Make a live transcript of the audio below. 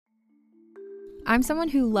I'm someone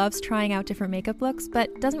who loves trying out different makeup looks,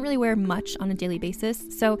 but doesn't really wear much on a daily basis,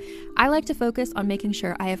 so I like to focus on making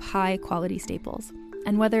sure I have high quality staples.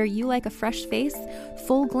 And whether you like a fresh face,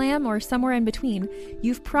 full glam, or somewhere in between,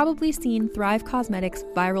 you've probably seen Thrive Cosmetics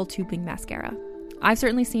Viral Tubing Mascara. I've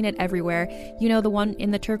certainly seen it everywhere. You know, the one in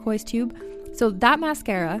the turquoise tube? So that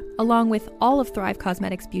mascara, along with all of Thrive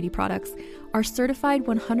Cosmetics beauty products, are certified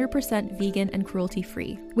 100% vegan and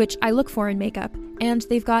cruelty-free, which I look for in makeup, and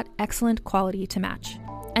they've got excellent quality to match.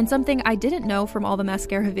 And something I didn't know from all the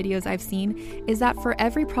mascara videos I've seen is that for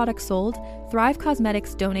every product sold, Thrive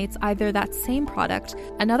Cosmetics donates either that same product,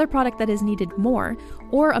 another product that is needed more,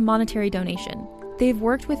 or a monetary donation. They've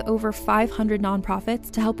worked with over 500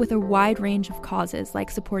 nonprofits to help with a wide range of causes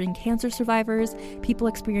like supporting cancer survivors, people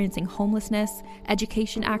experiencing homelessness,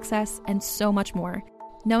 education access, and so much more.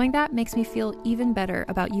 Knowing that makes me feel even better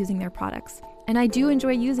about using their products. And I do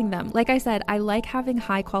enjoy using them. Like I said, I like having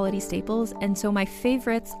high quality staples, and so my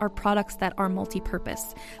favorites are products that are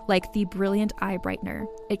multi-purpose, like the Brilliant Eye Brightener.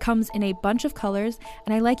 It comes in a bunch of colors,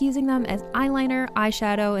 and I like using them as eyeliner,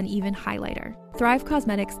 eyeshadow, and even highlighter. Thrive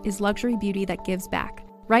Cosmetics is luxury beauty that gives back.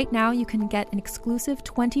 Right now, you can get an exclusive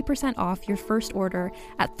 20% off your first order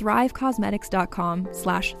at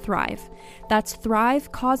thrivecosmetics.com/thrive. That's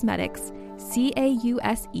Thrive Cosmetics,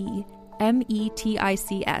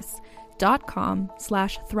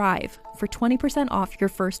 CAUSEMETICS.com/thrive for 20% off your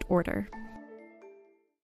first order.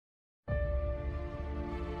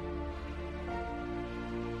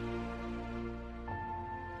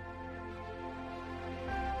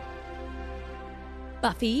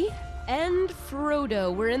 Buffy and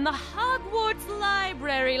Frodo were in the Hogwarts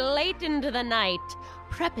library late into the night,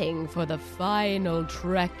 prepping for the final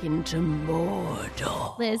trek into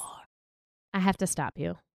Mordor. Liz, I have to stop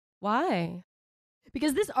you. Why?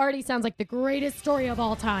 Because this already sounds like the greatest story of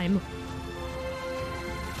all time.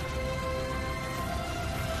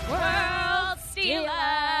 World Stealers!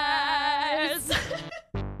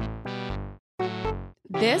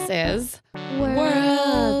 This is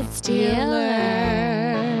World Stealers.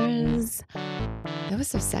 That was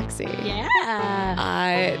so sexy.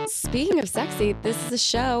 Yeah. Speaking of sexy, this is a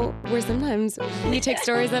show where sometimes we take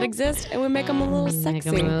stories that exist and we make them a little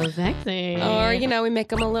sexy. Make 'em a little sexy. Or, you know, we make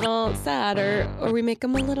them a little sad or we make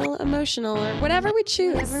them a little emotional or whatever we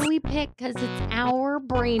choose. Whatever we pick, because it's our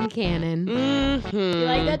brain canon. Mm-hmm. You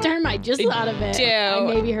like that term? I just thought of it. do.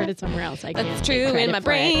 I maybe heard it somewhere else. I can't That's take true credit in my for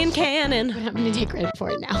brain it. canon. But I'm going to take credit for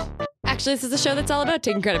it now. Actually, this is a show that's all about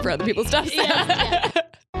taking credit for other people's stuff. So. Yeah.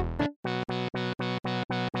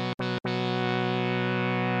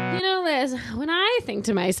 You know, Liz, when I think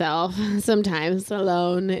to myself, sometimes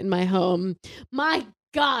alone in my home, my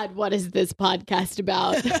God, what is this podcast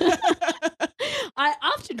about? I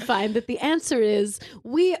often find that the answer is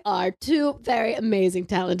we are two very amazing,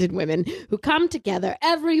 talented women who come together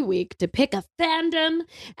every week to pick a fandom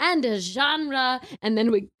and a genre, and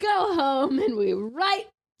then we go home and we write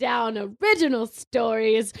down original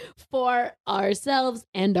stories for ourselves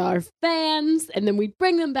and our fans, and then we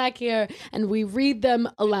bring them back here and we read them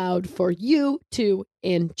aloud for you to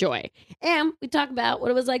enjoy. And we talk about what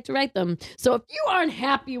it was like to write them. So if you aren't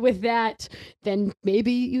happy with that, then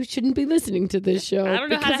maybe you shouldn't be listening to this show. I don't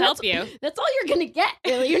know how to help you. That's all you're going to get,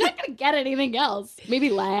 really. You're not going to get anything else. Maybe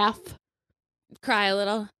laugh. Cry a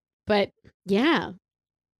little. But yeah.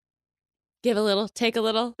 Give a little, take a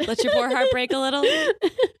little, let your poor heart break a little.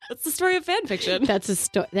 That's the story of fan fiction. That is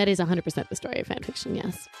 100% the story of fan fiction,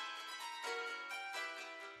 yes.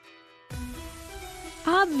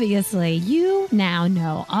 Obviously, you now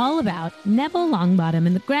know all about Neville Longbottom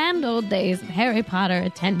in the grand old days of Harry Potter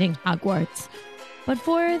attending Hogwarts. But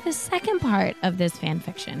for the second part of this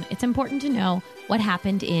fanfiction, it's important to know what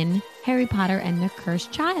happened in Harry Potter and the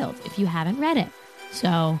Cursed Child if you haven't read it.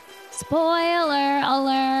 So, spoiler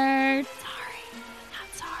alert!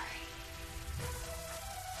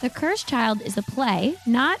 The Cursed Child is a play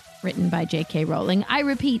not written by J.K. Rowling. I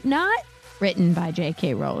repeat, not written by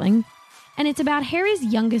J.K. Rowling. And it's about Harry's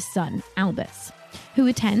youngest son, Albus, who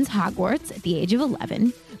attends Hogwarts at the age of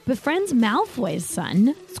 11, befriends Malfoy's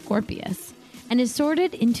son, Scorpius, and is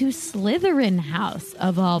sorted into Slytherin House,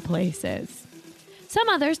 of all places. Some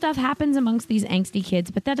other stuff happens amongst these angsty kids,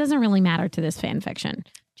 but that doesn't really matter to this fanfiction.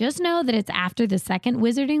 Just know that it's after the Second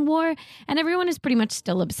Wizarding War, and everyone is pretty much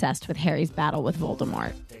still obsessed with Harry's battle with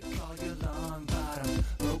Voldemort. They call you Longbottom,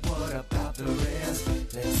 but what about the rest?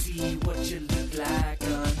 Let's see what you look like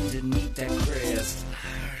underneath that crest. I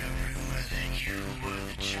heard a rumor that you were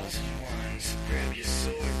the chosen ones. Grab your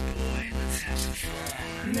sword, boy, let's have some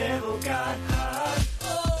fun. Neville got hot.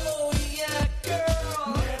 Oh, yeah,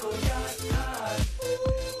 girl. Neville got hot.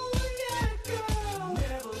 Ooh, yeah, girl.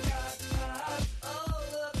 Neville got hot.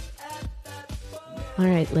 All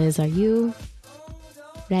right, Liz, are you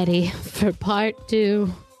ready for part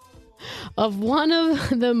 2 of one of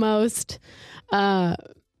the most... I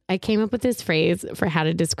came up with this phrase for how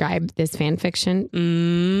to describe this fan fiction.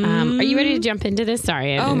 Are you ready to jump into this?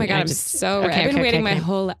 Sorry. Oh my God, I'm so ready. I've been waiting my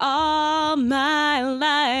whole all my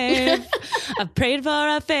life. I've prayed for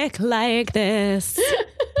a fic like this.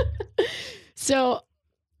 So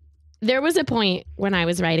there was a point when I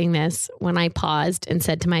was writing this when I paused and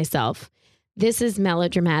said to myself, this is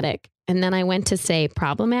melodramatic. And then I went to say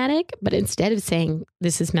problematic, but instead of saying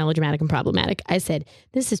this is melodramatic and problematic, I said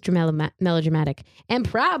this is melodramatic and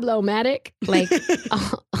problematic, like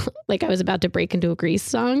like I was about to break into a Grease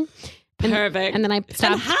song. Perfect. And then I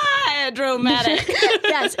stopped. Hydromatic.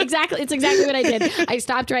 Yes, exactly. It's exactly what I did. I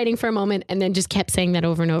stopped writing for a moment and then just kept saying that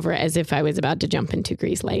over and over as if I was about to jump into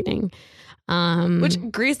Grease lightning. Which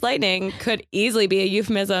Grease lightning could easily be a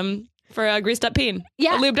euphemism for a greased up peen.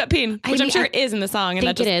 Yeah. A lubed up peen, which I'm sure is in the song. I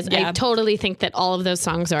think it is. Yeah. I totally think that all of those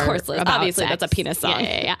songs are about obviously sex. That's a penis song.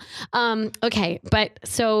 Yeah. Okay. But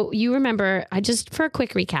so you remember, for a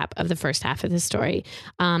quick recap of the first half of the story,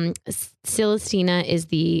 Celestina is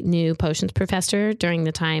the new potions professor during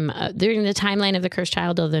the timeline of the cursed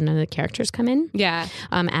child, although none of the characters come in. Yeah.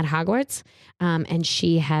 At Hogwarts. And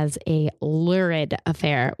she has a lurid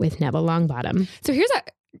affair with Neville Longbottom. So here's a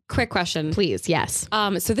quick question. Please, yes.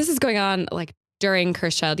 So this is going on like during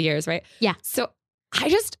cursed child years, right? Yeah. So I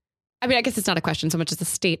guess it's not a question so much as a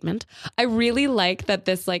statement. I really like that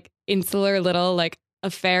this like insular little like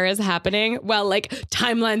affair is happening while like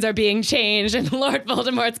timelines are being changed and Lord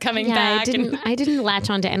Voldemort's coming back. I didn't latch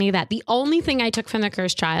on to any of that. The only thing I took from the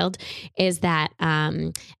cursed child is that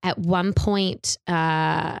at one point,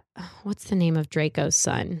 what's the name of Draco's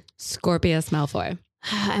son? Scorpius Malfoy.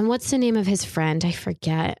 And what's the name of his friend? I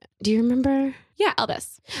forget. Do you remember? Yeah,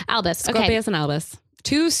 Albus. Albus. Okay. Scorpius and Albus.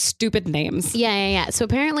 Two stupid names. Yeah. So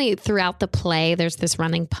apparently throughout the play, there's this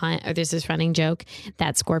running joke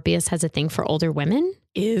that Scorpius has a thing for older women.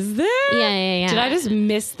 Is there? Yeah. Did I just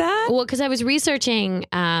miss that? Well, because I was researching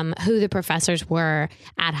who the professors were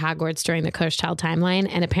at Hogwarts during the cursed child timeline,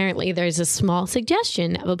 and apparently there's a small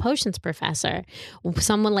suggestion of a potions professor,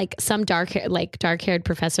 someone like some dark-haired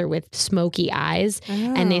professor with smoky eyes,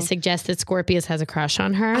 and they suggest that Scorpius has a crush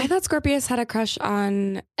on her. I thought Scorpius had a crush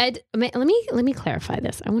on. Let me clarify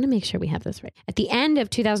this. I want to make sure we have this right. At the end of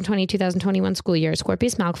 2020-2021 school year,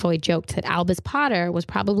 Scorpius Malfoy joked that Albus Potter was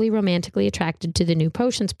probably romantically attracted to the new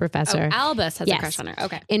potions professor. Oh, Albus has a crush on her.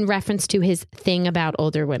 Okay. In reference to his thing about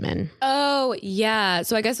older women. Oh, yeah.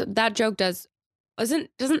 So I guess that joke doesn't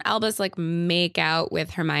Albus like make out with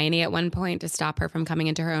Hermione at one point to stop her from coming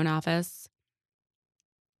into her own office?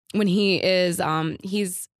 When he is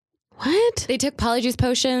he's what? They took Polyjuice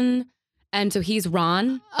potion and so he's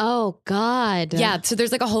Ron. Oh God. Yeah, so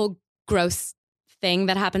there's like a whole gross thing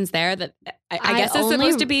that happens there that I guess is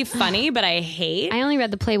supposed to be funny, but I hate. I only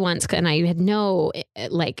read the play once and I had no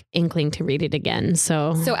like inkling to read it again.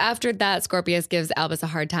 So after that, Scorpius gives Albus a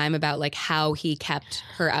hard time about like how he kept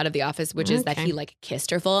her out of the office, which is that he like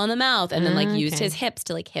kissed her full in the mouth and then like used his hips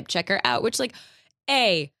to like hip check her out, which like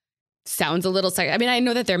sounds a little I mean, I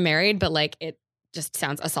know that they're married, but like it just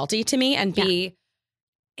sounds assaulty to me, and B,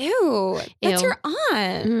 ew, that's your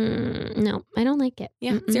aunt. No, I don't like it.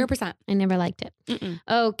 Yeah, 0%. I never liked it.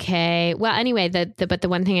 Okay. Well, anyway, but the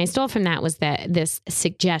one thing I stole from that was that this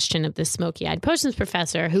suggestion of the smoky-eyed potions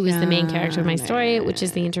professor, who is the main character of my story, which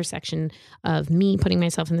is the intersection of me putting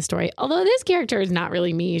myself in the story. Although this character is not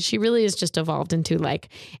really me. She really is just evolved into like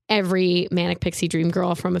every manic pixie dream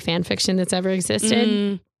girl from a fan fiction that's ever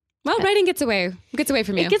existed. Well, writing gets away from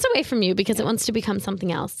you. It gets away from you because it wants to become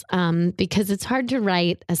something else. Because it's hard to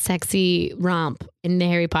write a sexy romp in the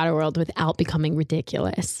Harry Potter world without becoming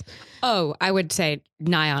ridiculous. Oh, I would say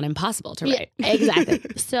nigh on impossible to write. Yeah, exactly.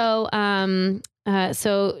 So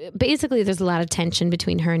basically there's a lot of tension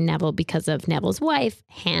between her and Neville because of Neville's wife,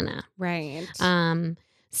 Hannah. Right.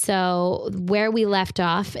 So where we left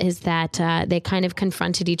off is that they kind of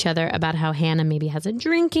confronted each other about how Hannah maybe has a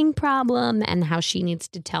drinking problem and how she needs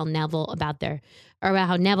to tell Neville about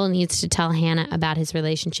how Neville needs to tell Hannah about his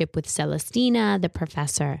relationship with Celestina, the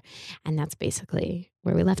professor. And that's basically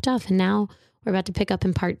where we left off. And now we're about to pick up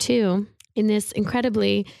in part 2 in this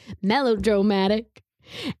incredibly melodramatic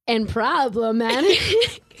and problematic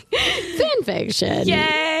fan fiction.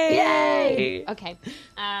 Yay! Okay.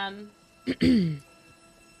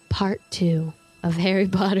 Part 2 of Harry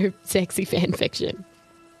Potter sexy fan fiction.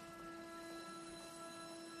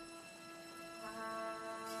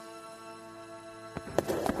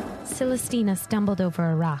 Celestina stumbled over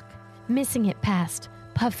a rock, missing it past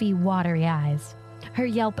puffy, watery eyes. Her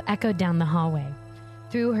yelp echoed down the hallway.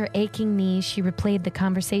 Through her aching knees, she replayed the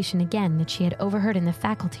conversation again that she had overheard in the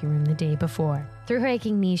faculty room the day before.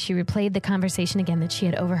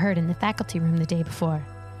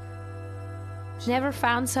 Never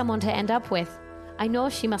found someone to end up with. I know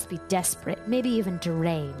she must be desperate, maybe even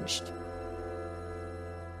deranged.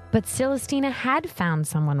 But Celestina had found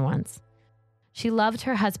someone once. She loved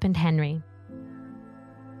her husband, Henry.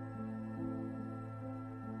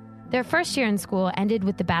 Their first year in school ended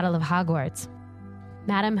with the Battle of Hogwarts.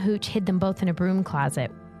 Madame Hooch hid them both in a broom closet,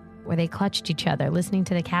 where they clutched each other, listening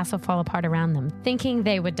to the castle fall apart around them, thinking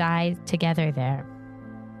they would die together there.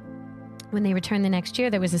 When they returned the next year,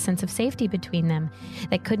 there was a sense of safety between them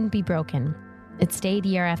that couldn't be broken. It stayed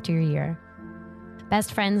year after year.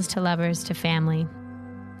 Best friends to lovers to family.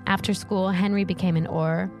 After school, Henry became an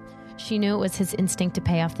Auror. She knew it was his instinct to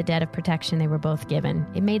pay off the debt of protection they were both given.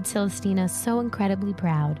 It made Celestina so incredibly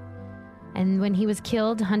proud. And when he was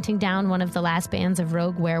killed hunting down one of the last bands of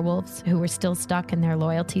rogue werewolves who were still stuck in their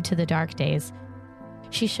loyalty to the dark days,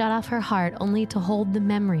 she shut off her heart only to hold the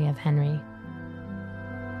memory of Henry.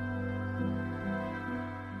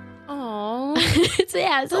 Oh, It's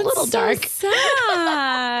a little dark.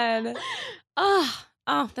 Sad.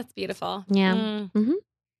 Oh, that's beautiful. Yeah. Mm.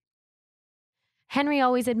 Henry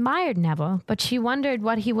always admired Neville, but she wondered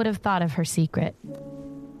what he would have thought of her secret.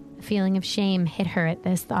 A feeling of shame hit her at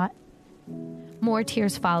this thought. More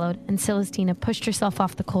tears followed, and Celestina pushed herself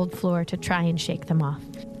off the cold floor to try and shake them off.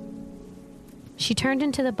 She turned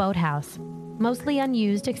into the boathouse, mostly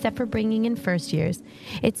unused except for bringing in first years.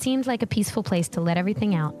 It seemed like a peaceful place to let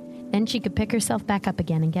everything out. Then she could pick herself back up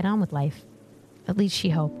again and get on with life. At least she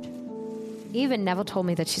hoped. Even Neville told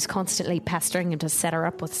me that she's constantly pestering him to set her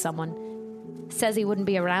up with someone. Says he wouldn't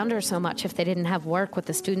be around her so much if they didn't have work with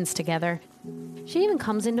the students together. She even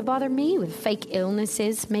comes in to bother me with fake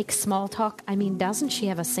illnesses, makes small talk. I mean, doesn't she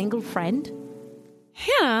have a single friend?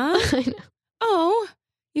 Hannah. I know. Oh,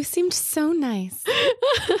 you seemed so nice.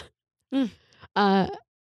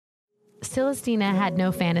 Celestina had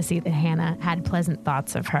no fantasy that Hannah had pleasant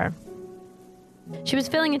thoughts of her. She was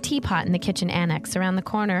filling a teapot in the kitchen annex around the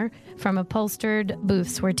corner from upholstered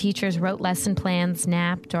booths where teachers wrote lesson plans,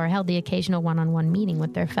 napped, or held the occasional one-on-one meeting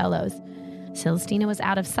with their fellows. Celestina was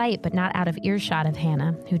out of sight, but not out of earshot of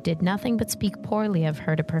Hannah, who did nothing but speak poorly of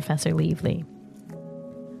her to Professor Leaveley.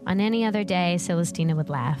 On any other day, Celestina would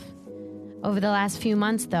laugh. Over the last few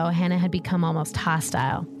months, though, Hannah had become almost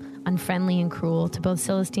hostile, unfriendly and cruel to both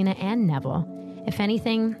Celestina and Neville. If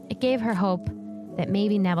anything, it gave her hope that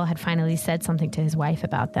maybe Neville had finally said something to his wife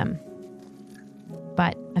about them.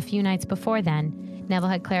 But a few nights before then, Neville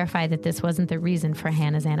had clarified that this wasn't the reason for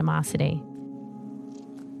Hannah's animosity.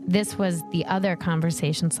 This was the other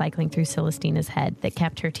conversation cycling through Celestina's head that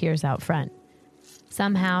kept her tears out front.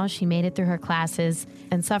 Somehow, she made it through her classes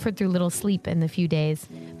and suffered through little sleep in the few days,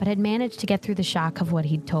 but had managed to get through the shock of what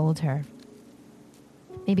he'd told her.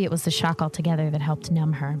 Maybe it was the shock altogether that helped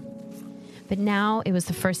numb her. But now it was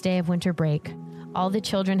the first day of winter break. All the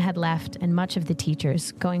children had left, and much of the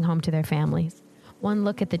teachers, going home to their families. One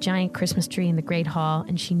look at the giant Christmas tree in the Great Hall,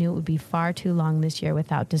 and she knew it would be far too long this year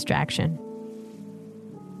without distraction.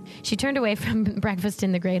 She turned away from breakfast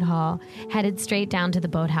in the Great Hall, headed straight down to the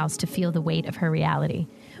boathouse to feel the weight of her reality.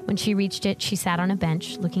 When she reached it, she sat on a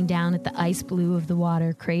bench, looking down at the ice blue of the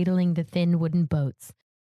water, cradling the thin wooden boats.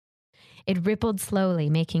 It rippled slowly,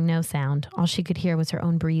 making no sound. All she could hear was her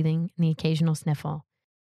own breathing and the occasional sniffle.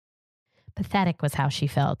 Pathetic was how she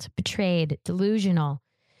felt, betrayed, delusional.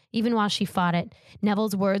 Even while she fought it,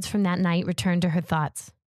 Neville's words from that night returned to her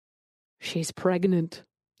thoughts. She's pregnant.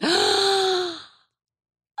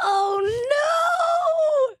 Oh,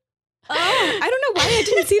 no! Oh, I don't know why I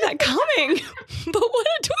didn't see that coming, but what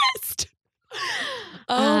a twist!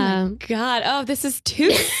 Oh, my God. Oh, this is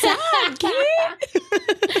too sad, Kate.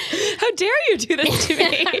 How dare you do this to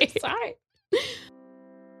me? I'm sorry.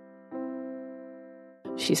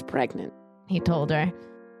 She's pregnant, He told her.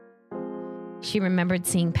 She remembered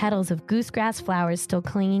seeing petals of goosegrass flowers still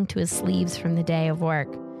clinging to his sleeves from the day of work.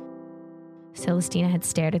 Celestina had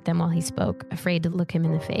stared at them while he spoke, afraid to look him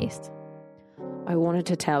in the face. I wanted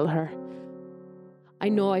to tell her. I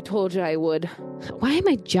know I told you I would. Why am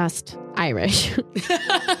I just Irish?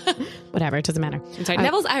 Whatever, it doesn't matter. I'm sorry,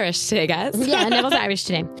 Neville's Irish today, guys. Yeah, Neville's Irish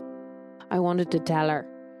today. I wanted to tell her.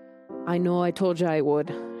 I know I told you I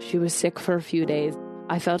would. She was sick for a few days.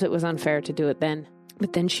 I felt it was unfair to do it then.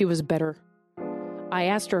 But then she was better. I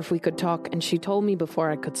asked her if we could talk, and she told me before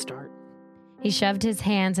I could start. He shoved his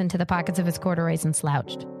hands into the pockets of his corduroys and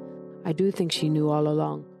slouched. I do think she knew all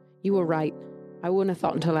along. You were right. I wouldn't have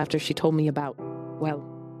thought until after she told me about, well,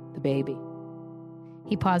 the baby.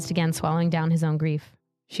 He paused again, swallowing down his own grief.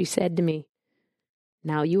 She said to me,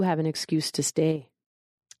 Now you have an excuse to stay.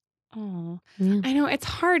 Oh, Yeah. I know it's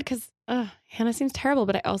hard because Hannah seems terrible,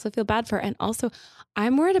 but I also feel bad for her. And also,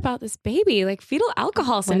 I'm worried about this baby, like fetal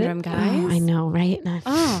alcohol syndrome, guys. Oh, I know, right?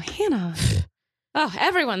 Oh, Hannah. Oh,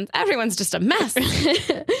 everyone's just a mess. Well,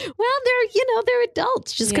 they're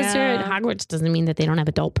adults. Just because they're at Hogwarts doesn't mean that they don't have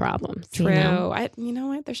adult problems. True. You know?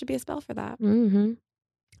 What? There should be a spell for that. Mm-hmm.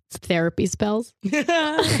 It's therapy spells.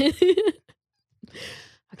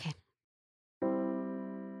 Okay.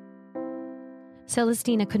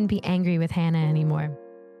 Celestina couldn't be angry with Hannah anymore.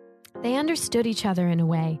 They understood each other in a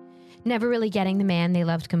way, never really getting the man they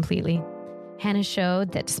loved completely. Hannah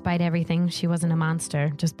showed that despite everything, she wasn't a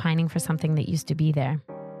monster, just pining for something that used to be there.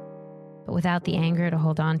 But without the anger to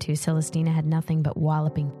hold on to, Celestina had nothing but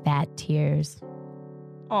walloping fat tears.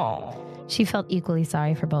 Oh. She felt equally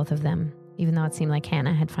sorry for both of them, even though it seemed like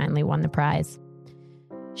Hannah had finally won the prize.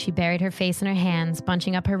 She buried her face in her hands,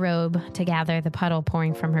 bunching up her robe to gather the puddle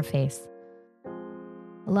pouring from her face.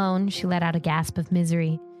 Alone, she let out a gasp of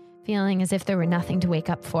misery, feeling as if there were nothing to wake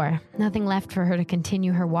up for, nothing left for her to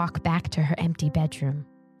continue her walk back to her empty bedroom.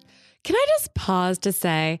 Can I just pause to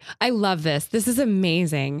say, I love this. This is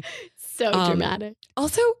amazing. So dramatic.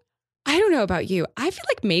 Also, I don't know about you. I feel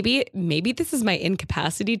like maybe this is my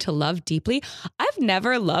incapacity to love deeply. I've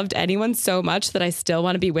never loved anyone so much that I still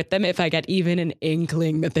want to be with them if I get even an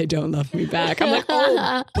inkling that they don't love me back. I'm like,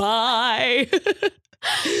 oh, bye.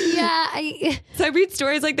 Yeah. So I read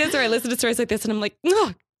stories like this or I listen to stories like this and I'm like,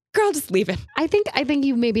 oh, girl, just leave it. I think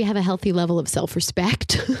you maybe have a healthy level of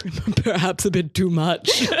self-respect. Perhaps a bit too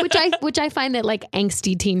much. which I find that like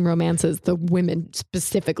angsty teen romances, the women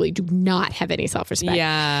specifically do not have any self-respect.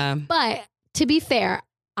 Yeah. But to be fair,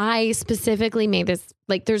 I specifically made this,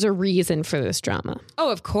 like there's a reason for this drama. Oh,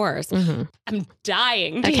 of course. Mm-hmm. I'm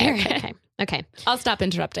dying to hear it. Okay. I'll stop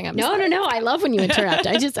interrupting. I'm No. I love when you interrupt.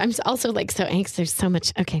 I'm also like so anxious. There's so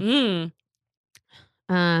much. Okay.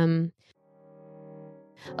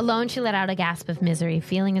 Alone, she let out a gasp of misery,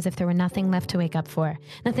 feeling as if there were nothing left to wake up for,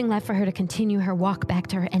 nothing left for her to continue her walk back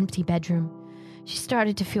to her empty bedroom. She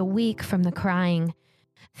started to feel weak from the crying,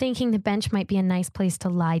 thinking the bench might be a nice place to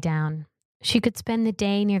lie down. She could spend the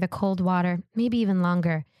day near the cold water, maybe even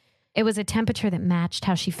longer. It was a temperature that matched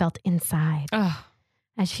how she felt inside. Oh.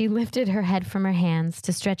 As she lifted her head from her hands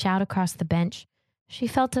to stretch out across the bench, she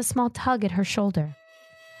felt a small tug at her shoulder.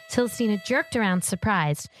 Celestina jerked around,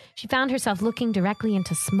 surprised. She found herself looking directly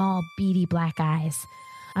into small, beady black eyes.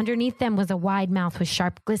 Underneath them was a wide mouth with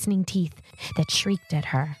sharp, glistening teeth that shrieked at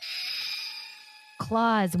her.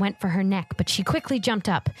 Claws went for her neck, but she quickly jumped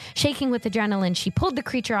up. Shaking with adrenaline, she pulled the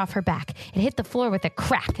creature off her back. It hit the floor with a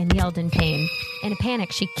crack and yelled in pain. In a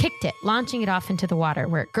panic, she kicked it, launching it off into the water,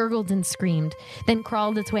 where it gurgled and screamed, then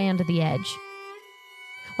crawled its way under the edge.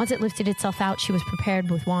 Once it lifted itself out, she was prepared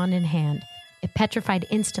with wand in hand. It petrified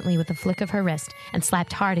instantly with a flick of her wrist and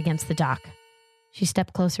slapped hard against the dock. She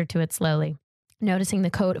stepped closer to it slowly, noticing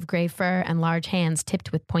the coat of gray fur and large hands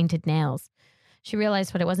tipped with pointed nails. She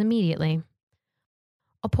realized what it was immediately.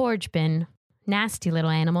 A porridge bin, nasty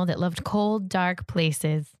little animal that loved cold, dark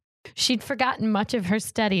places. She'd forgotten much of her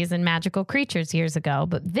studies in magical creatures years ago,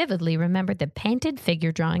 but vividly remembered the painted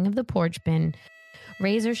figure drawing of the porridge bin,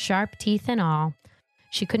 razor-sharp teeth and all.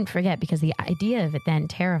 She couldn't forget because the idea of it then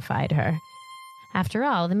terrified her. After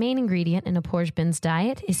all, the main ingredient in a porridge bin's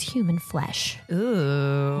diet is human flesh.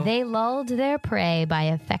 Ooh. They lulled their prey by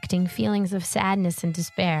affecting feelings of sadness and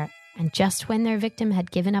despair. And just when their victim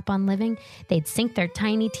had given up on living, they'd sink their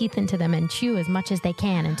tiny teeth into them and chew as much as they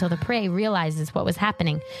can until the prey realizes what was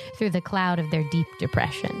happening through the cloud of their deep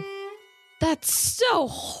depression. That's so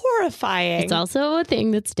horrifying. It's also a thing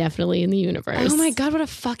that's definitely in the universe. Oh my God, what a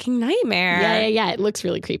fucking nightmare. Yeah. It looks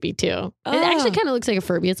really creepy too. Oh. It actually kind of looks like a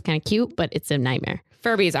Furby. It's kind of cute, but it's a nightmare.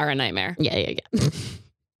 Furbies are a nightmare. Yeah.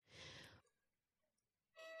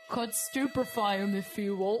 Could stupefy them if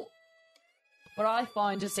you want. But I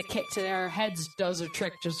find just a kick to their heads does a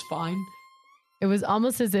trick just fine. It was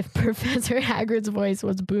almost as if Professor Hagrid's voice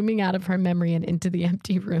was booming out of her memory and into the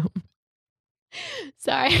empty room.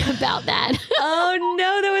 Sorry about that. Oh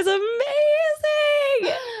no, that was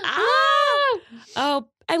amazing. Oh,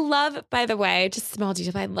 I love, by the way, just a small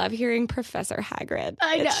detail, I love hearing Professor Hagrid.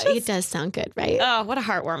 I know. It does sound good, right? Oh, what a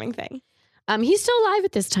heartwarming thing. He's still alive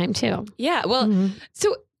at this time too. Yeah, well,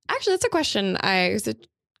 So actually that's a question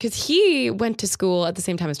because he went to school at the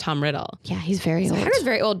same time as Tom Riddle. Yeah, he's very old. Hagrid's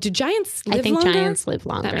very old. Do giants live longer? I think giants live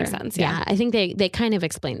longer. That makes sense, yeah. I think they kind of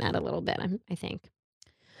explain that a little bit, I think.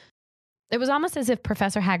 It was almost as if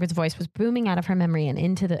Professor Hagrid's voice was booming out of her memory and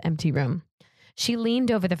into the empty room. She leaned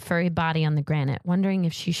over the furry body on the granite, wondering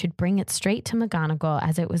if she should bring it straight to McGonagall,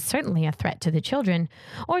 as it was certainly a threat to the children,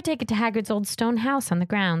 or take it to Hagrid's old stone house on the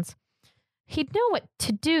grounds. He'd know what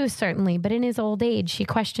to do, certainly, but in his old age, she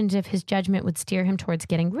questioned if his judgment would steer him towards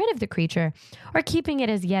getting rid of the creature or keeping it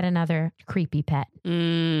as yet another creepy pet.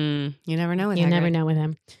 You never know with You Hagrid. never know with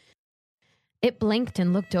him. It blinked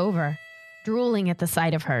and looked over, drooling at the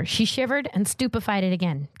sight of her. She shivered and stupefied it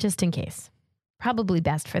again, just in case. Probably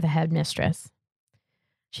best for the headmistress.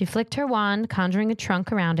 She flicked her wand, conjuring a trunk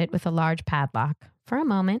around it with a large padlock. For a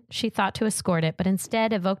moment, she thought to escort it, but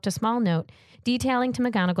instead evoked a small note detailing to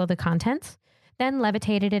McGonagall the contents, then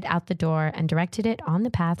levitated it out the door and directed it on the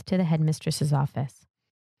path to the headmistress's office.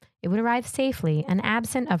 It would arrive safely and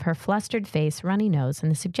absent of her flustered face, runny nose, and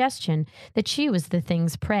the suggestion that she was the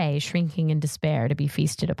thing's prey, shrinking in despair to be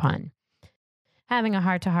feasted upon. Having a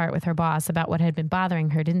heart-to-heart with her boss about what had been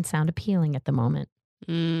bothering her didn't sound appealing at the moment.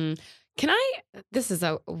 This is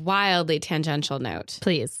a wildly tangential note.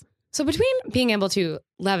 Please. So between being able to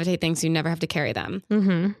levitate things so you never have to carry them,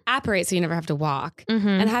 apparate so you never have to walk,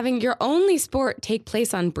 and having your only sport take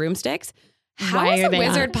place on broomsticks, how is a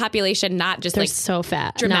wizard population not just They're like so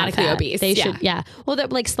fat, dramatically not fat. obese? They should, yeah. Well,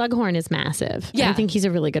 like Slughorn is massive. Yeah. I think he's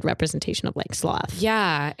a really good representation of like sloth.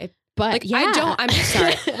 Yeah. But Like, yeah. I'm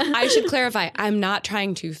sorry. I should clarify. I'm not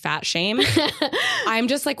trying to fat shame. I'm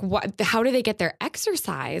just like, what? How do they get their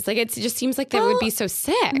exercise? Like, it just seems like they would be so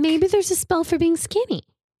sick. Maybe there's a spell for being skinny.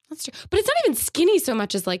 That's true. But it's not even skinny so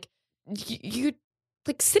much as like, you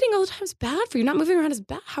like sitting all the time is bad for you. Not moving around is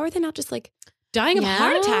bad. How are they not just like dying of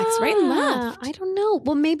heart attacks right and left? I don't know.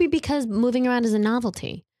 Well, maybe because moving around is a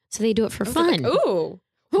novelty. So they do it for fun. Like, ooh.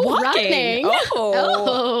 Ooh, Walking. running.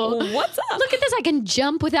 Oh. What's up? Look at this. I can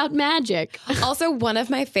jump without magic. Also, one of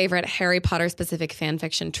my favorite Harry Potter specific fan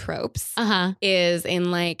fiction tropes is in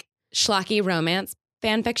like schlocky romance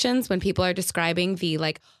fan fictions when people are describing the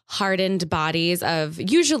like hardened bodies of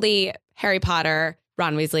usually Harry Potter,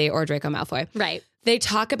 Ron Weasley, or Draco Malfoy. Right. They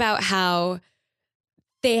talk about how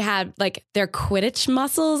they had like their Quidditch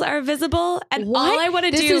muscles are visible, and all I want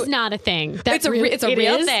to do This is not a thing. it's a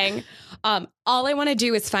real thing. All I want to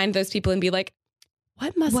do is find those people and be like,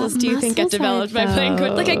 what muscles do you think get developed by playing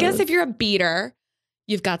Quidditch? Like, I guess if you're a beater,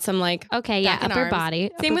 you've got some like upper arms.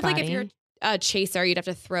 body. Same with upper like if body. you're a chaser, you'd have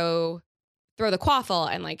to throw the quaffle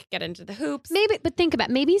and like get into the hoops. Maybe, but think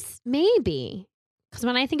about maybe because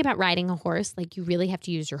when I think about riding a horse, like you really have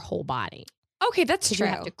to use your whole body. Okay, that's true.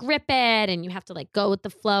 You have to grip it and you have to like go with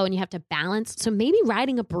the flow and you have to balance. So maybe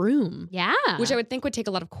riding a broom. Yeah. Which I would think would take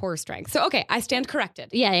a lot of core strength. So, okay, I stand corrected.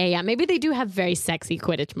 Yeah. Maybe they do have very sexy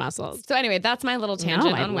Quidditch muscles. So anyway, that's my little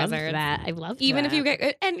tangent on loved wizards. that. I love Even that. if you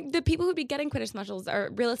get, and the people who'd be getting Quidditch muscles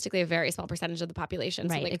are realistically a very small percentage of the population.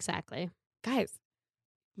 Right, So like, exactly. guys,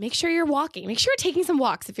 make sure you're walking. Make sure you're taking some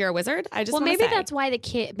walks if you're a wizard. Maybe that's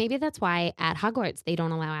why at Hogwarts they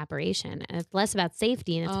don't allow apparition, and it's less about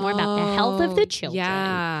safety and it's more about the health of the children.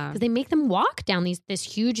 Yeah, because they make them walk down this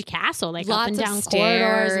huge castle, like lots up and down of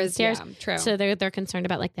corridors and stairs. Yeah, true. So they're concerned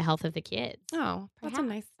about like the health of the kids. Oh, that's a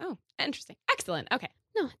nice. Oh, interesting. Excellent. Okay,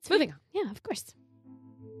 No, it's moving on. Yeah, of course.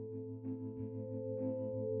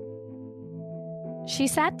 She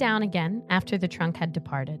sat down again after the trunk had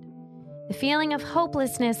departed. The feeling of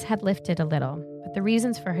hopelessness had lifted a little, but the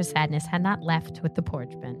reasons for her sadness had not left with the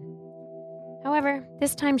porch bin. However,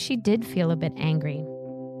 this time she did feel a bit angry.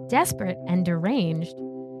 Desperate and deranged,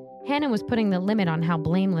 Hannah was putting the limit on how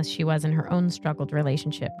blameless she was in her own struggled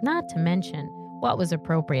relationship, not to mention what was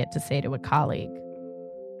appropriate to say to a colleague.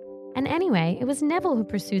 And anyway, it was Neville who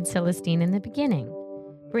pursued Celestine in the beginning,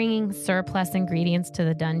 bringing surplus ingredients to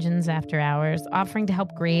the dungeons after hours, offering to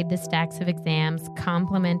help grade the stacks of exams,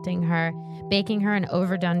 complimenting her, baking her an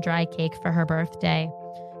overdone dry cake for her birthday.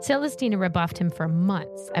 Celestina rebuffed him for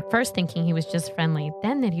months, at first thinking he was just friendly,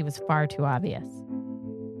 then that he was far too obvious.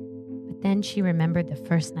 But then she remembered the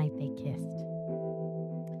first night they kissed.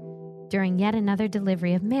 During yet another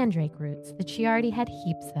delivery of mandrake roots that she already had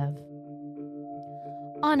heaps of.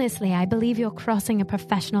 Honestly, I believe you're crossing a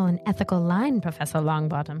professional and ethical line, Professor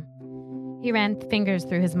Longbottom. He ran fingers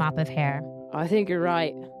through his mop of hair. I think you're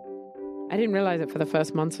right. I didn't realize it for the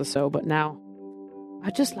first months or so, but now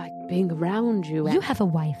I just like being around you. You have a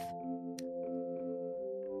wife,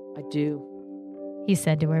 I do. he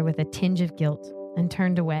said to her with a tinge of guilt, and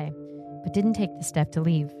turned away, but didn't take the step to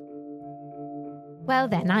leave. Well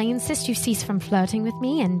then, I insist you cease from flirting with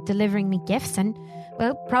me and delivering me gifts and,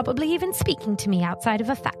 well, probably even speaking to me outside of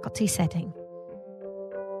a faculty setting.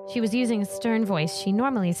 She was using a stern voice she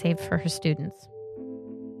normally saved for her students.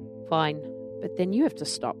 Fine, but then you have to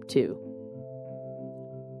stop too.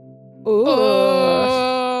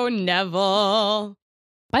 Oh, Neville.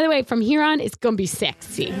 By the way, from here on, it's going to be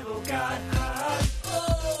sexy.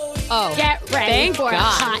 Oh, Get ready for God.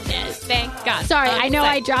 hotness. Thank God. Sorry, I know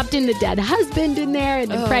I dropped in the dead husband in there and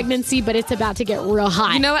the pregnancy, but it's about to get real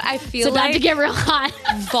hot. You know what? I feel it's about like to get real hot.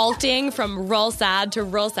 vaulting from real sad to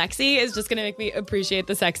real sexy is just going to make me appreciate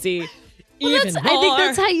the sexy even more. I think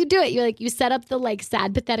that's how you do it. You're like, you set up the like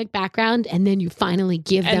sad, pathetic background, and then you finally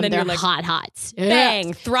give them their like, hots.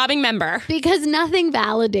 Bang, throbbing member. Because nothing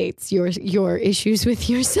validates your issues with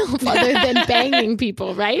yourself other than banging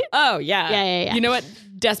people, right? Oh, yeah. Yeah. You know what?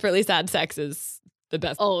 Desperately sad sex is the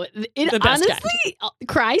best. Oh, it the best honestly,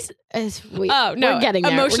 Christ. We're getting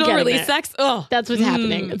there. Emotional We're getting release there. sex. Oh, That's what's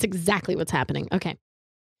happening. That's exactly what's happening. Okay.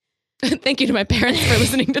 Thank you to my parents for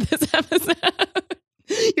listening to this episode.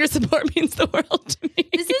 Your support means the world to me.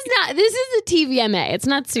 This is a TVMA. It's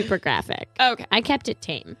not super graphic. Okay. I kept it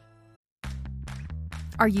tame.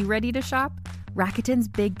 Are you ready to shop? Rakuten's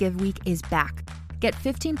Big Give Week is back. Get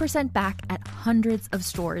 15% back at hundreds of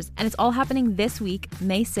stores, and it's all happening this week,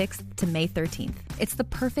 May 6th to May 13th. It's the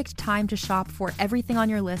perfect time to shop for everything on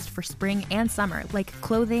your list for spring and summer, like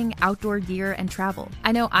clothing, outdoor gear, and travel.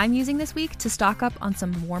 I know I'm using this week to stock up on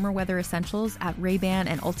some warmer weather essentials at Ray-Ban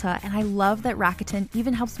and Ulta, and I love that Rakuten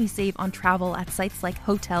even helps me save on travel at sites like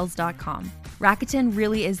Hotels.com. Rakuten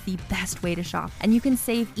really is the best way to shop, and you can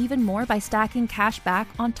save even more by stacking cash back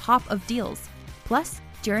on top of deals. Plus,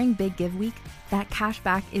 during Big Give Week, that cash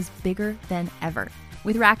back is bigger than ever.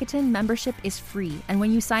 With Rakuten, membership is free, and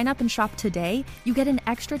when you sign up and shop today, you get an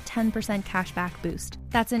extra 10% cash back boost.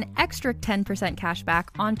 That's an extra 10% cash back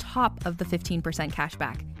on top of the 15% cash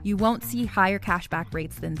back. You won't see higher cash back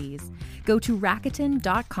rates than these. Go to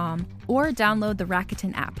Rakuten.com or download the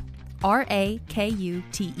Rakuten app.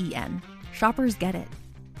 Rakuten. Shoppers get it.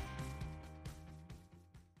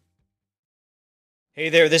 Hey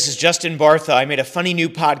there, this is Justin Bartha. I made a funny new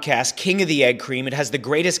podcast, King of the Egg Cream. It has the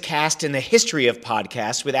greatest cast in the history of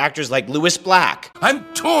podcasts with actors like Louis Black. I'm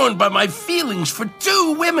torn by my feelings for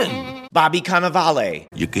two women. Bobby Cannavale.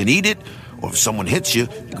 You can eat it, or if someone hits you,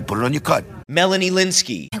 you can put it on your cut. Melanie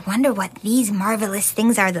Linsky. I wonder what these marvelous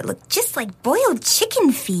things are that look just like boiled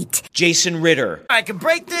chicken feet. Jason Ritter. I can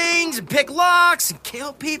break things and pick locks and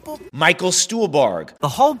kill people. Michael Stuhlbarg. The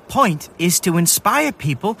whole point is to inspire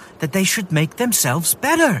people that they should make themselves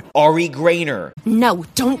better. Ari Grainer. No,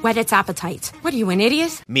 don't whet its appetite. What are you, an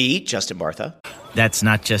idiot? Me, Justin Bartha. That's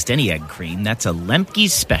not just any egg cream, that's a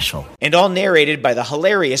Lemke's special. And all narrated by the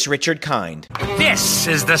hilarious Richard Kind. This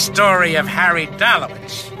is the story of Harry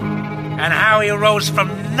Dalowitz and how he rose from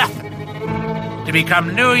nothing to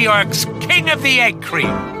become New York's King of the Egg Cream.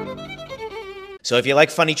 So if you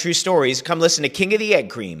like funny true stories, come listen to King of the Egg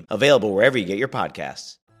Cream, available wherever you get your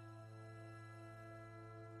podcasts.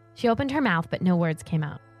 She opened her mouth, but no words came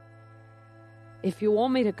out. If you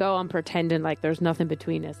want me to go on pretending like there's nothing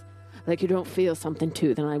between us, like you don't feel something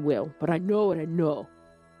too, then I will. But I know what I know.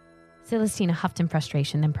 Celestina huffed in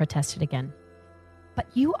frustration, then protested again. But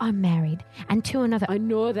you are married, and to another... I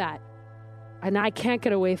know that. And I can't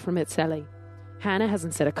get away from it, Sally. Hannah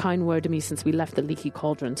hasn't said a kind word to me since we left the leaky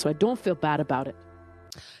cauldron, so I don't feel bad about it.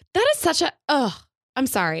 That is such a... Ugh. I'm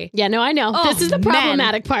sorry. Yeah, no, I know. This is the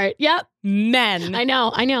problematic part. Yep. Men. I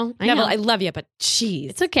know. Neville, I love you, but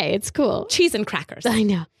cheese. It's okay. It's cool. Cheese and crackers. I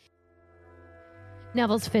know.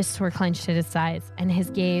 Neville's fists were clenched at his sides, and his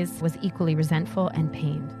gaze was equally resentful and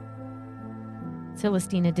pained.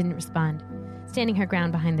 Celestina didn't respond, standing her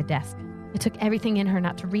ground behind the desk. It took everything in her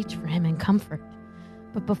not to reach for him in comfort.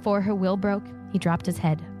 But before her will broke, he dropped his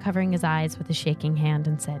head, covering his eyes with a shaking hand,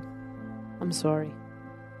 and said, I'm sorry.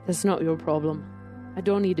 That's not your problem. I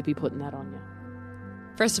don't need to be putting that on you.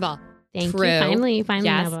 First of all, Thank true. you. Finally,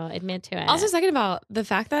 yes. Neville, admit to it. Also, second of all, the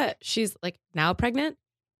fact that she's like now pregnant,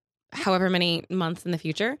 however many months in the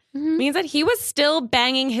future, means that he was still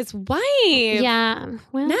banging his wife. Yeah.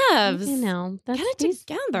 Well, Nevs. you know, get it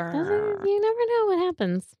together. You never know what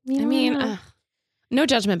happens. No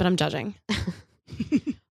judgment, but I'm judging.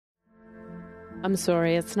 I'm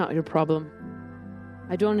sorry. It's not your problem.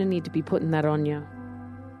 I don't need to be putting that on you.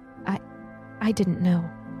 I didn't know,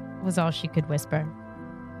 was all she could whisper.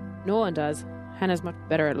 No one does. Hannah's much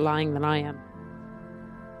better at lying than I am.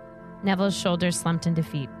 Neville's shoulders slumped in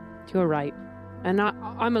defeat. You're right. And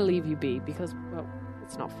I'm going to leave you be because, well,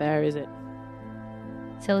 it's not fair, is it?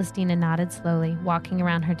 Celestina nodded slowly, walking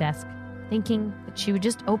around her desk, thinking that she would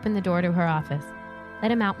just open the door to her office,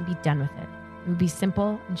 let him out and be done with it. It would be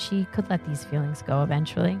simple, and she could let these feelings go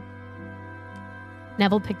eventually.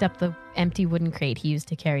 Neville picked up the empty wooden crate he used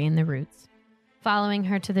to carry in the roots, following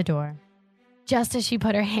her to the door. Just as she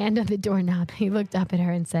put her hand on the doorknob, he looked up at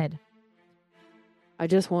her and said, I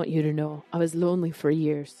just want you to know I was lonely for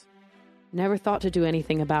years. Never thought to do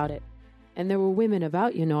anything about it. And there were women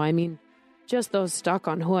about, I mean, just those stuck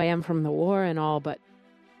on who I am from the war and all, but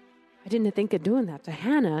I didn't think of doing that to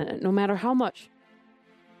Hannah, no matter how much.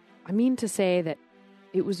 I mean to say that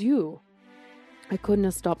it was you. I couldn't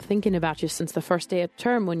have stopped thinking about you since the first day of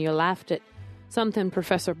term when you laughed at something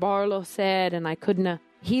Professor Barlow said, and I couldn't have...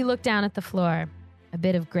 He looked down at the floor, a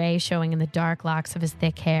bit of gray showing in the dark locks of his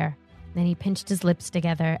thick hair. Then he pinched his lips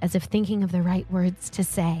together as if thinking of the right words to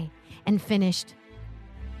say, and finished.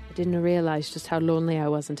 I didn't realize just how lonely I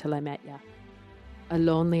was until I met you. How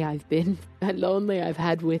lonely I've been, how lonely I've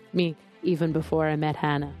had with me even before I met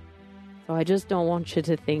Hannah. So I just don't want you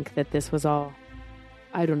to think that this was all,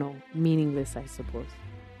 I don't know, meaningless, I suppose.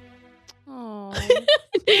 Oh,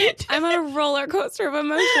 I'm on a roller coaster of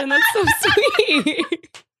emotion. That's so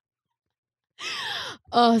sweet.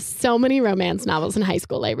 Oh, so many romance novels in high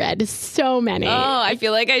school I read. So many. Oh, I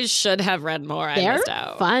feel like I should have read more. I missed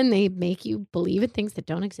out. They're fun. They make you believe in things that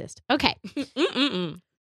don't exist. Okay.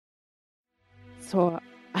 So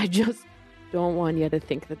I just don't want you to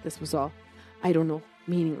think that this was all, I don't know,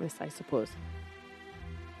 meaningless, I suppose.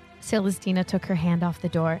 Celestina took her hand off the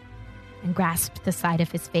door and grasped the side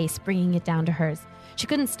of his face, bringing it down to hers. She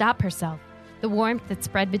couldn't stop herself. The warmth that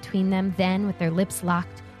spread between them then, with their lips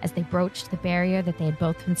locked, as they broached the barrier that they had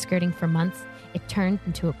both been skirting for months, it turned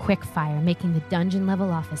into a quick fire, making the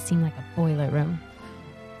dungeon-level office seem like a boiler room.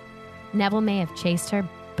 Neville may have chased her,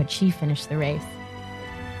 but she finished the race.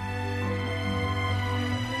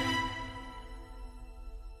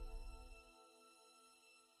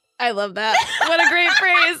 I love that. What a great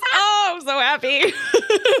phrase. Oh, I'm so happy.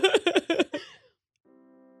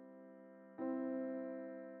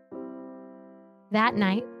 That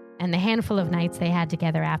night, and the handful of nights they had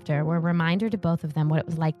together after, were a reminder to both of them what it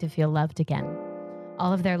was like to feel loved again.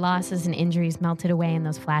 All of their losses and injuries melted away in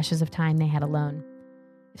those flashes of time they had alone.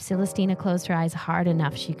 If Celestina closed her eyes hard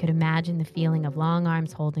enough, she could imagine the feeling of long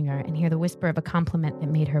arms holding her and hear the whisper of a compliment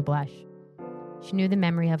that made her blush. She knew the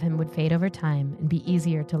memory of him would fade over time and be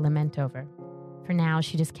easier to lament over. For now,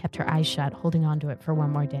 she just kept her eyes shut, holding on to it for one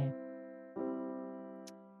more day.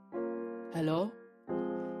 Hello?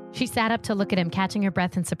 She sat up to look at him, catching her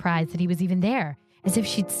breath in surprise that he was even there, as if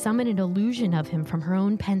she'd summoned an illusion of him from her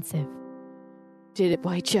own pensive. Did it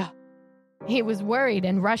bite you? He was worried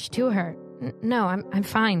and rushed to her. No, I'm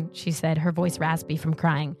fine, she said, her voice raspy from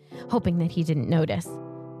crying, hoping that he didn't notice.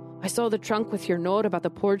 I saw the trunk with your note about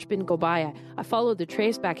the porch bin go by. I followed the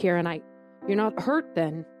trace back here and You're not hurt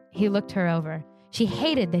then? He looked her over. She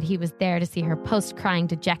hated that he was there to see her post-crying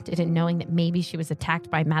dejected and knowing that maybe she was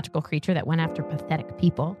attacked by a magical creature that went after pathetic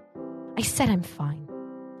people. I said I'm fine.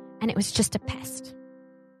 And it was just a pest.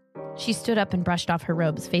 She stood up and brushed off her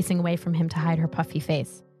robes, facing away from him to hide her puffy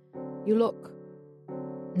face. You look.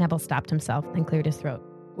 Neville stopped himself, then cleared his throat.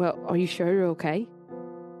 Well, are you sure you're okay?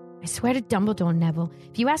 I swear to Dumbledore, Neville,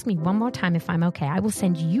 if you ask me one more time if I'm okay, I will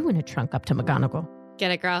send you in a trunk up to McGonagall.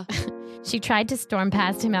 Get it, girl. She tried to storm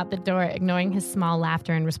past him out the door, ignoring his small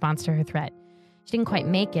laughter in response to her threat. She didn't quite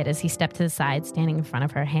make it as he stepped to the side, standing in front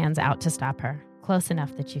of her, hands out to stop her, close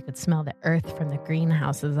enough that she could smell the earth from the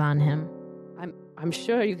greenhouses on him. I'm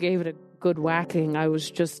sure you gave it a good whacking. I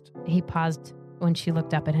was just... He paused when she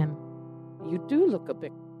looked up at him. You do look a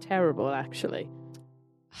bit terrible, actually.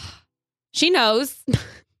 She knows.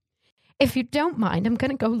 If you don't mind, I'm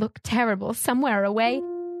going to go look terrible somewhere away.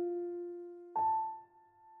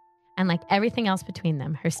 And like everything else between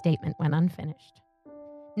them, her statement went unfinished.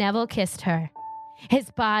 Neville kissed her,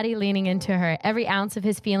 his body leaning into her, every ounce of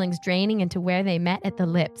his feelings draining into where they met at the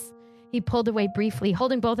lips. He pulled away briefly,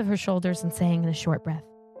 holding both of her shoulders and saying in a short breath,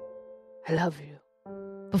 I love you.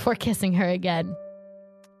 Before kissing her again.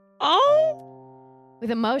 Oh!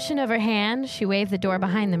 With a motion of her hand, she waved the door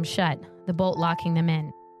behind them shut, the bolt locking them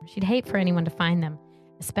in. She'd hate for anyone to find them,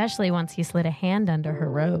 especially once he slid a hand under her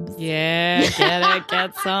robes. Yeah, get it,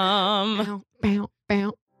 get some. Bow, bow,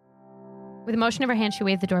 bow. With a motion of her hand, she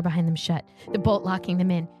waved the door behind them shut, the bolt locking them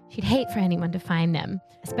in. She'd hate for anyone to find them,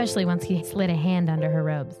 especially once he slid a hand under her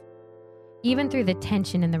robes. Even through the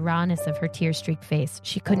tension and the rawness of her tear-streaked face,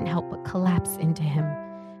 she couldn't help but collapse into him.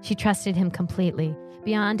 She trusted him completely.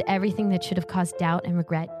 Beyond everything that should have caused doubt and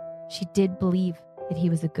regret, she did believe that he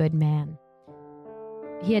was a good man.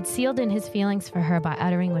 He had sealed in his feelings for her by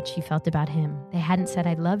uttering what she felt about him. They hadn't said,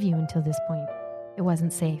 I love you until this point. It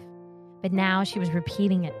wasn't safe. But now she was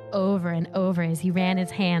repeating it over and over as he ran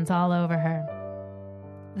his hands all over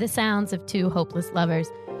her. The sounds of two hopeless lovers,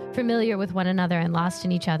 familiar with one another and lost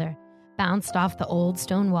in each other, bounced off the old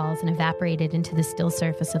stone walls and evaporated into the still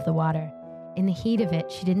surface of the water. In the heat of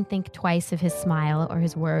it, she didn't think twice of his smile or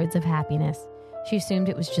his words of happiness. She assumed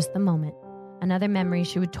it was just the moment, another memory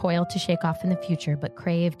she would toil to shake off in the future but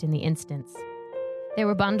craved in the instants. They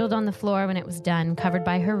were bundled on the floor when it was done, covered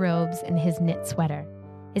by her robes and his knit sweater.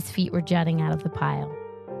 His feet were jutting out of the pile.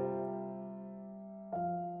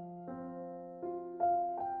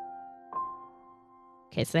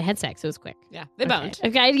 Okay, so they had sex. It was quick. Yeah, they boned.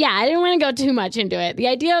 Okay, yeah, I didn't want to go too much into it. The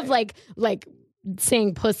idea of like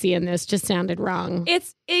saying pussy in this just sounded wrong. And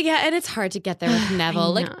it's hard to get there with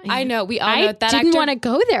Neville. I know we all know that I didn't actor, want to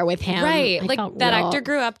go there with him. Right? That actor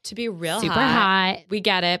grew up to be real super hot. We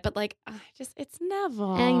get it, but it's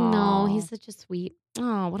Neville. I know, he's such a sweet.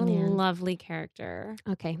 Oh, what a man. lovely character.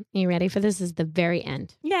 Okay, are you ready for this? This is the very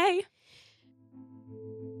end. Yay!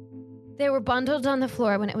 They were bundled on the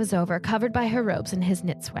floor when it was over, covered by her robes and his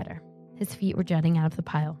knit sweater. His feet were jutting out of the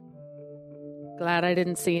pile. Glad I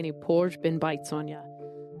didn't see any porridge bin bites on you.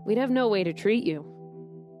 We'd have no way to treat you.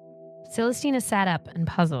 Celestina sat up and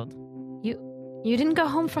puzzled. You didn't go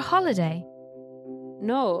home for holiday?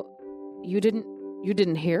 No, you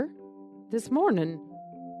didn't hear? This morning.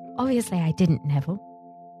 Obviously I didn't, Neville,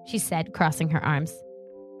 she said, crossing her arms.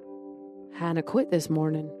 Hannah quit this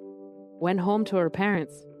morning. Went home to her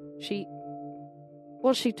parents. She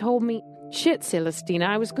told me... Shit, Celestina,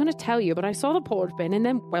 I was going to tell you, but I saw the porridge bin and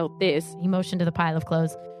then, this. He motioned to the pile of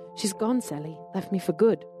clothes. She's gone, Sally. Left me for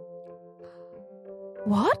good.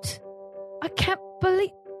 What? I can't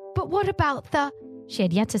believe... But what about the... She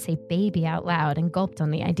had yet to say baby out loud and gulped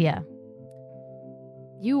on the idea.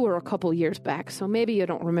 You were a couple years back, so maybe you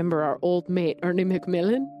don't remember our old mate, Ernie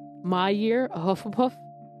McMillan? My year, a Hufflepuff?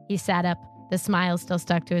 He sat up, the smile still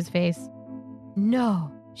stuck to his face.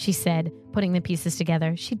 No, she said, putting the pieces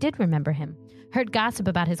together. She did remember him. Heard gossip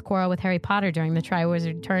about his quarrel with Harry Potter during the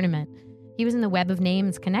Triwizard Tournament. He was in the web of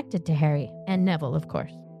names connected to Harry, and Neville, of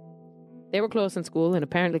course. They were close in school, and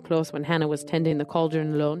apparently close when Hannah was tending the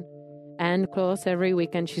cauldron alone. And close every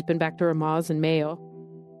weekend she's been back to her ma's in Mayo.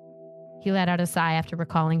 He let out a sigh after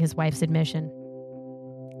recalling his wife's admission.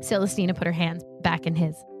 Celestina put her hands back in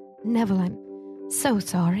his. Neville, I'm so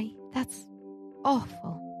sorry. That's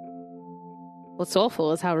awful. What's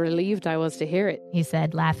awful is how relieved I was to hear it, he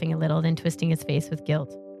said, laughing a little, then twisting his face with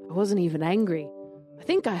guilt. I wasn't even angry. I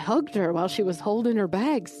think I hugged her while she was holding her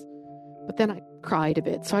bags. But then I cried a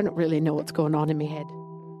bit, so I don't really know what's going on in my head.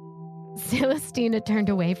 Celestina turned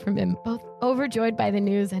away from him, both overjoyed by the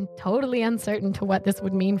news and totally uncertain to what this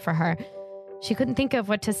would mean for her. She couldn't think of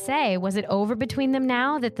what to say. Was it over between them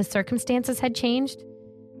now that the circumstances had changed?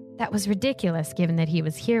 That was ridiculous, given that he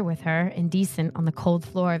was here with her, indecent on the cold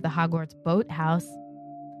floor of the Hogwarts boathouse.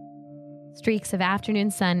 Streaks of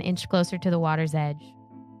afternoon sun inched closer to the water's edge.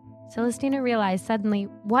 Celestina realized suddenly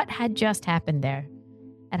what had just happened there.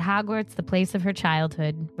 At Hogwarts, the place of her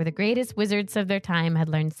childhood, where the greatest wizards of their time had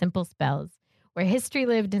learned simple spells, where history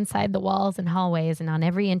lived inside the walls and hallways and on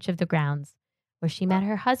every inch of the grounds, where she met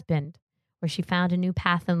her husband, where she found a new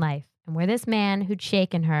path in life, and where this man who'd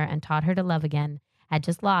shaken her and taught her to love again had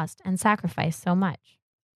just lost and sacrificed so much.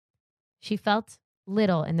 She felt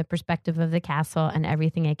little in the perspective of the castle and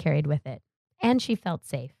everything it carried with it, and she felt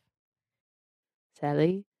safe.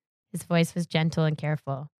 Sally? His voice was gentle and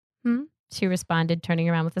careful. She responded, turning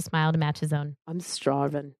around with a smile to match his own. I'm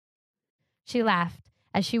starving. She laughed,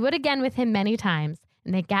 as she would again with him many times,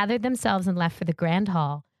 and they gathered themselves and left for the grand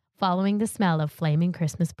hall, following the smell of flaming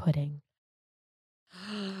Christmas pudding.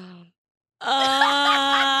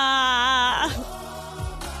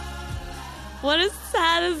 What a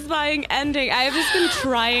satisfying ending. I have just been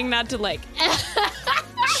trying not to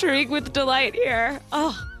shriek with delight here.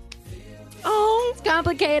 It's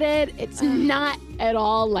complicated. It's not at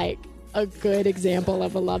all a good example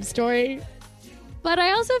of a love story. But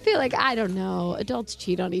I also feel I don't know, adults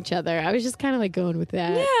cheat on each other. I was just kind of going with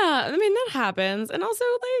that. Yeah, I mean, that happens. And also,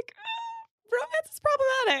 romance is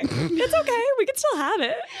problematic. It's okay. We can still have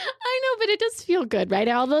it. I know, but it does feel good, right?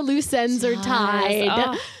 All the loose ends are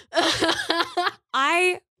tied.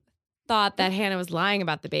 I thought that Hannah was lying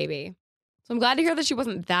about the baby. So I'm glad to hear that she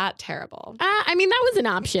wasn't that terrible. I mean, that was an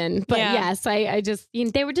option. But yes, I just,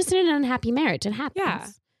 they were just in an unhappy marriage. It happens. Yeah.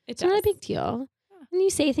 It's not a big deal. Yeah. And you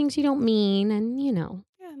say things you don't mean, and Yeah,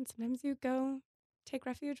 and sometimes you go take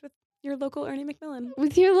refuge with your local Ernie McMillan.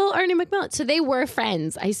 With your little Ernie McMillan. So they were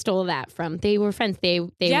friends. I stole that from. They were friends. They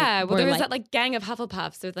there was that gang of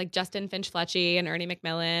Hufflepuffs with Justin Finch-Fletchy and Ernie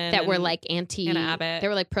McMillan. That were anti Hannah Abbott. They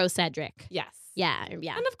were pro Cedric. Yes. Yeah.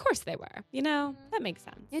 And of course they were. That makes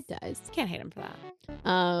sense. It does. Can't hate him for that.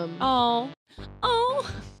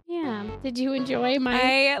 Yeah. Did you enjoy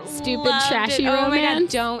my stupid, loved trashy it. romance? Oh my God,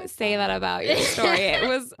 don't say that about your story. It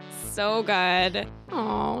was so good.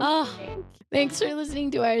 Thanks for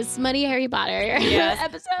listening to our smutty Harry Potter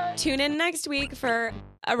episode. Tune in next week for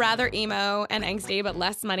a rather emo and angsty but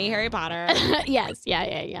less money Harry Potter. Yes.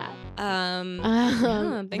 Yeah.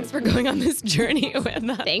 Thanks for going on this journey with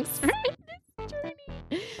us. Thanks for this journey.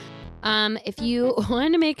 If you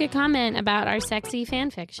want to make a comment about our sexy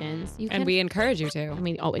fan fictions, you can. And we encourage you to. And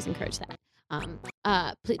we always encourage that.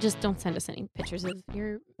 Please just don't send us any pictures of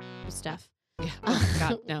your stuff. Yeah. Oh,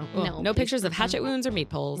 God, no. No pictures of hatchet wounds or meat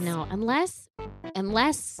poles. No, unless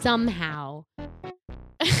somehow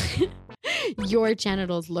your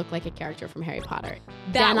genitals look like a character from Harry Potter.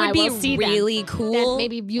 That would be really cool.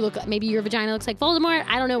 Maybe your vagina looks like Voldemort.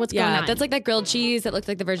 I don't know what's going on. Yeah, that's like that grilled cheese that looks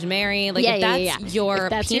like the Virgin Mary. Like, if that's your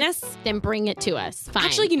penis, then bring it to us. Fine.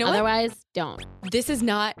 Actually, you know what? Otherwise, don't. This is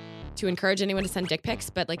not to encourage anyone to send dick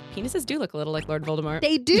pics, but like penises do look a little like Lord Voldemort.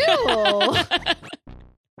 They do.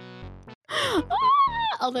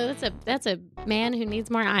 Although that's a man who needs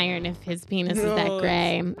more iron if his penis is that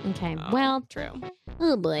gray. Okay, well, true.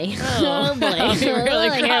 Oh boy. Oh boy. Here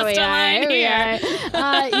we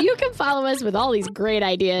are. You can follow us with all these great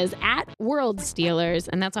ideas at World Stealers,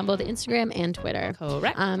 and that's on both Instagram and Twitter.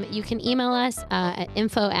 Correct. You can email us at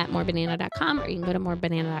info@morebanana.com, or you can go to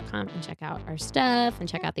morebanana.com and check out our stuff and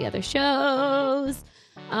check out the other shows.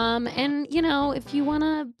 And if you want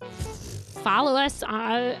to follow us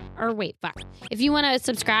if you want to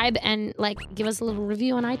subscribe and give us a little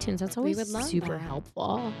review on iTunes, that's always super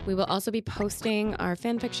helpful. We will also be posting our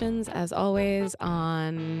fan fictions as always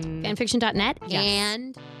on fanfiction.net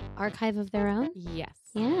and Archive of Their Own. Yes.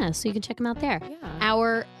 Yeah, so you can check them out there. Yeah.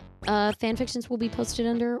 Our fan fictions will be posted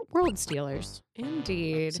under World Stealers.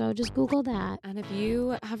 Indeed. So just Google that. And if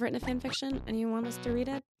you have written a fan fiction and you want us to read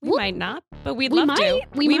it, we might not, but we'd we love might. to.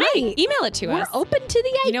 We might. Email it to us. We're open to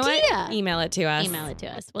the idea. You know what? Email it to us. Email it to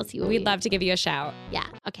us. We'll see what we'd love to give you a shout. Yeah.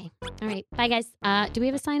 Okay. All right. Bye, guys. Do we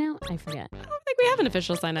have a sign out? I forget. I don't think we have an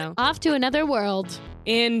official sign out. Off to another world.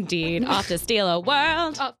 Indeed. Off to steal a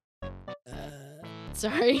world.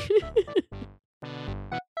 Sorry.